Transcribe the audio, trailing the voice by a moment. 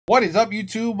What is up,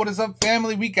 YouTube? What is up,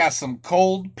 family? We got some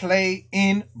Coldplay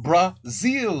in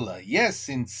Brazil. Yes,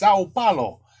 in São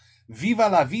Paulo. Viva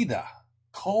La Vida.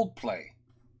 Coldplay.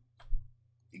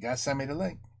 You guys send me the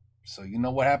link. So you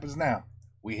know what happens now.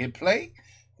 We hit play.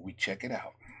 We check it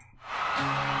out.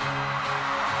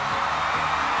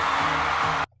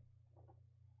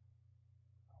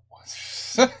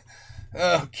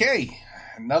 Okay.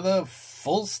 Another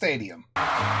full stadium.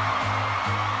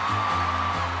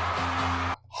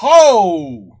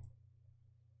 Ho!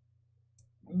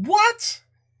 What?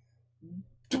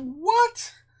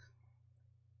 What?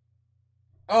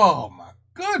 Oh my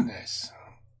goodness.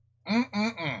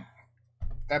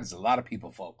 That is a lot of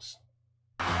people, folks.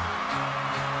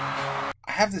 I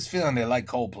have this feeling they like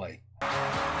Coldplay.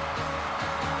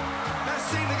 Let's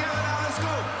sing together now, let's go.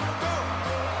 Go.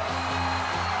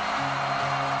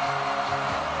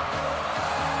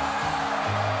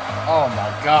 Oh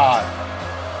my God.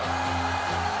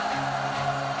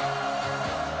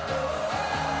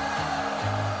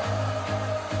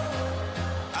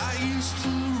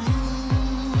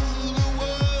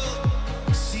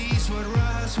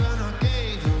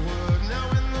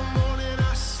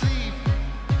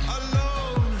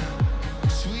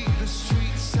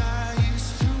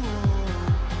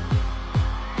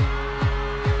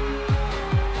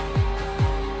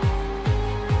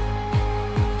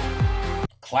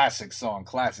 Classic song,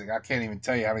 classic. I can't even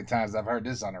tell you how many times I've heard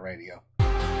this on the radio.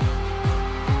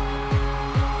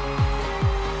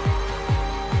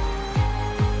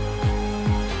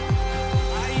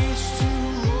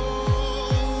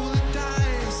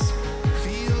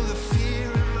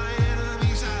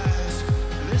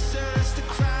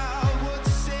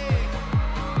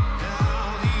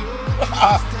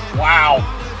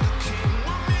 Wow.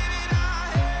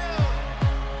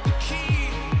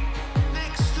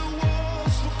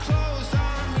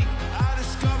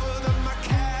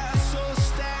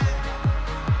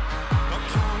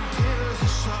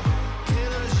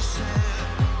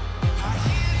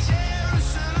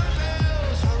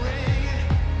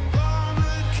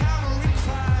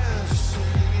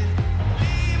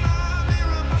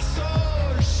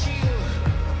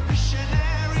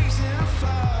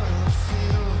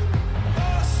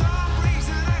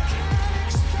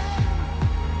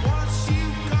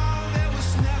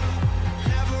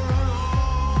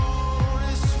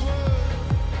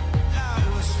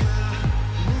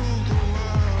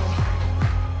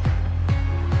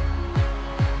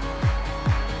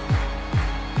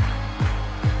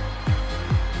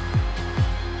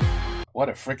 What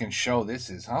a freaking show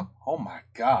this is, huh? Oh my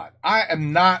God.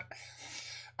 I'm going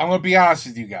to be honest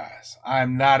with you guys.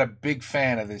 I'm not a big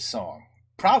fan of this song.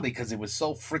 Probably because it was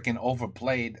so freaking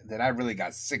overplayed that I really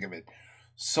got sick of it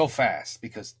so fast.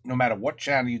 Because no matter what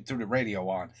channel you threw the radio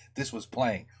on, this was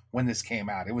playing when this came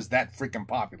out. It was that freaking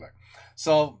popular.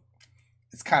 So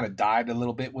it's kind of died a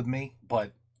little bit with me.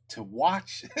 But to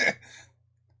watch,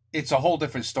 it's a whole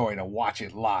different story to watch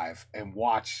it live and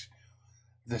watch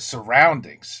the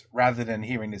surroundings rather than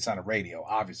hearing this on the radio,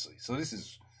 obviously. So this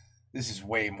is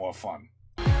way more fun.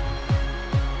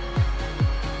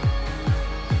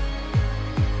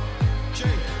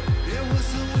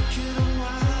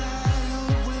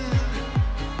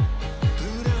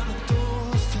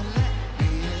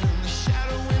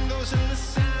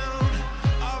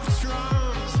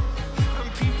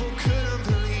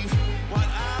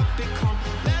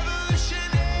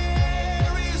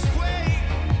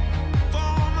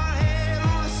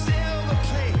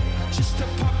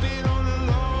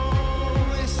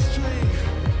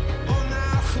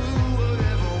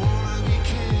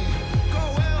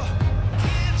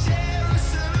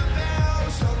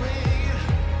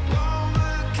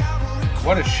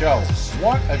 What a show.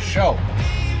 What a show.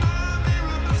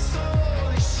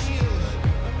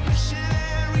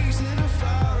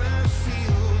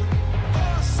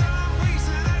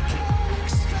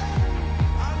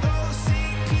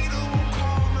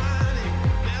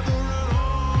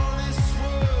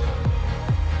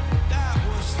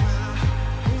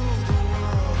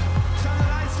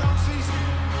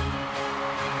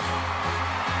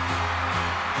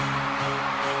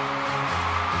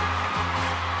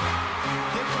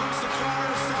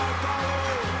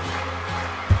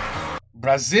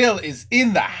 Brazil is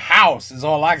in the house, is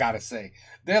all I gotta say.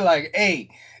 They're like, hey,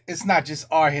 it's not just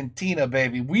Argentina,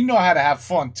 baby. We know how to have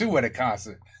fun, too, at a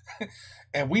concert.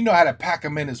 And we know how to pack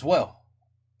them in as well.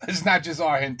 It's not just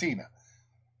Argentina.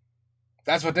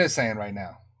 That's what they're saying right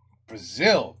now.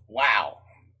 Brazil, wow.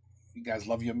 You guys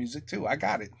love your music, too. I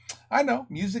got it. I know.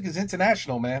 Music is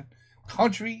international, man.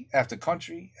 Country after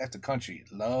country after country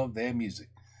love their music.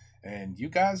 And you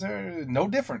guys are no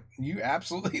different. You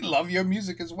absolutely love your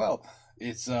music as well.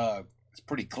 It's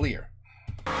pretty clear.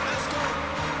 Let's go.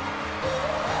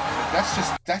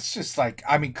 That's just like,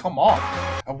 I mean, come on.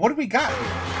 What do we got here?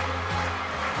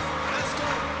 Let's go.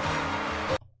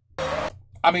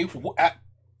 I mean,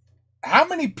 how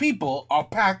many people are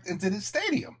packed into this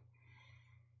stadium?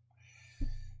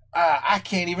 I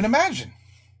can't even imagine.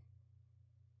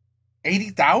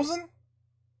 80,000?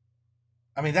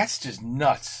 I mean, that's just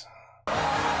nuts.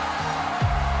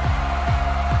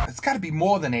 It's got to be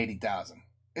more than 80,000.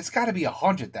 It's got to be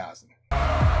 100,000.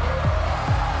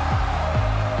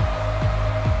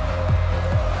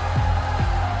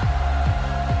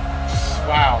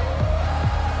 Wow.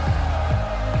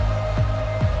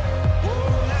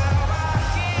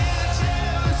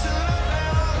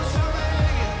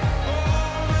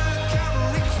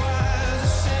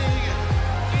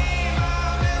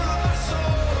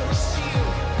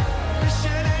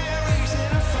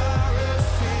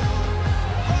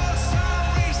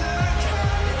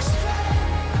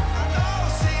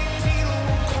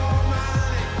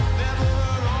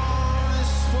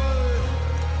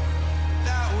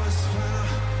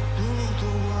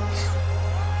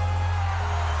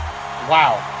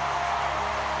 Wow.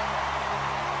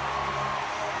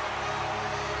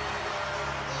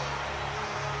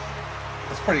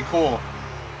 That's pretty cool.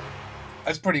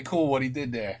 That's pretty cool what he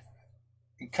did there.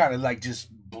 He kind of like just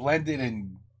blended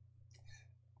and...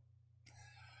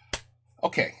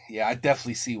 Okay, yeah, I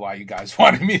definitely see why you guys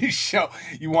wanted me to show.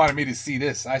 You wanted me to see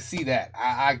this. I see that.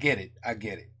 I get it. I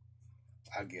get it.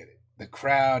 I get it. The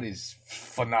crowd is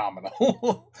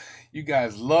phenomenal. You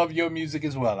guys love your music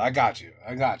as well. I got you.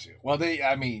 I got you. Well,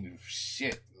 I mean,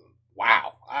 shit.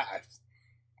 Wow.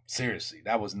 Seriously,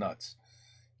 that was nuts.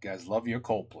 You guys love your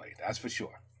Coldplay. That's for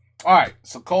sure. All right.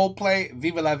 So Coldplay,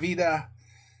 Viva La Vida.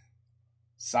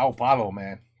 São Paulo,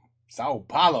 man. São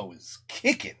Paulo is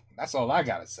kicking. That's all I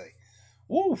got to say.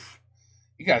 Woof.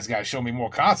 You guys got to show me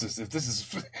more concerts.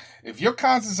 If your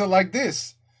concerts are like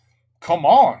this, come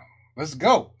on. Let's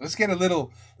go. Let's get a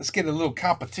little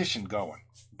competition going.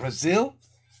 Brazil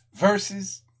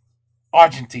versus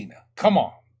Argentina. Come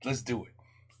on. Let's do it.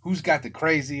 Who's got the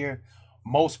crazier,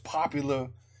 most popular,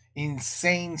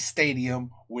 insane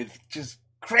stadium with just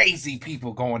crazy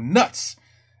people going nuts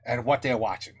at what they're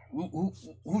watching?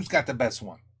 Who's got the best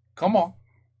one? Come on.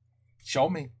 Show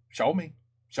me. Show me.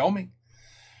 Show me.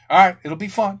 All right. It'll be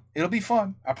fun. It'll be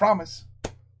fun. I promise.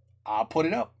 I'll put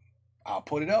it up. I'll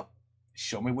put it up.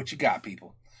 Show me what you got,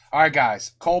 people. All right,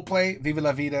 guys. Coldplay, Viva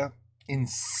La Vida.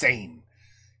 Insane.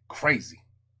 Crazy.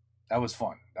 That was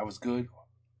fun. That was good.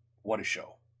 What a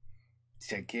show.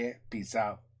 Take care. Peace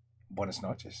out. Buenas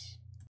noches.